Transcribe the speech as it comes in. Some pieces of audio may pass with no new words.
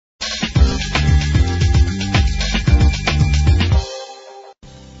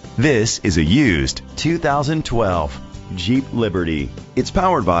This is a used 2012 Jeep Liberty. It's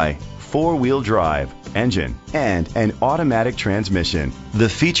powered by four-wheel drive engine and an automatic transmission. The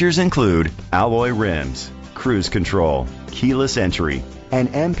features include alloy rims, cruise control, keyless entry, an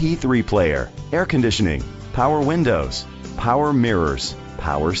MP3 player, air conditioning, power windows, power mirrors,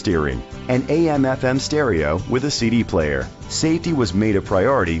 power steering, an AM/FM stereo with a CD player. Safety was made a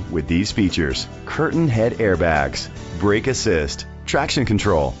priority with these features: curtain head airbags, brake assist, traction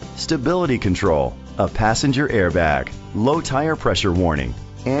control, stability control, a passenger airbag, low tire pressure warning,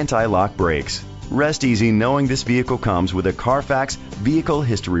 anti-lock brakes. Rest easy knowing this vehicle comes with a Carfax Vehicle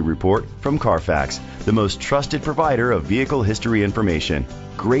History Report from Carfax, the most trusted provider of vehicle history information.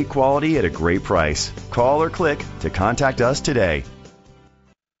 Great quality at a great price. Call or click to contact us today.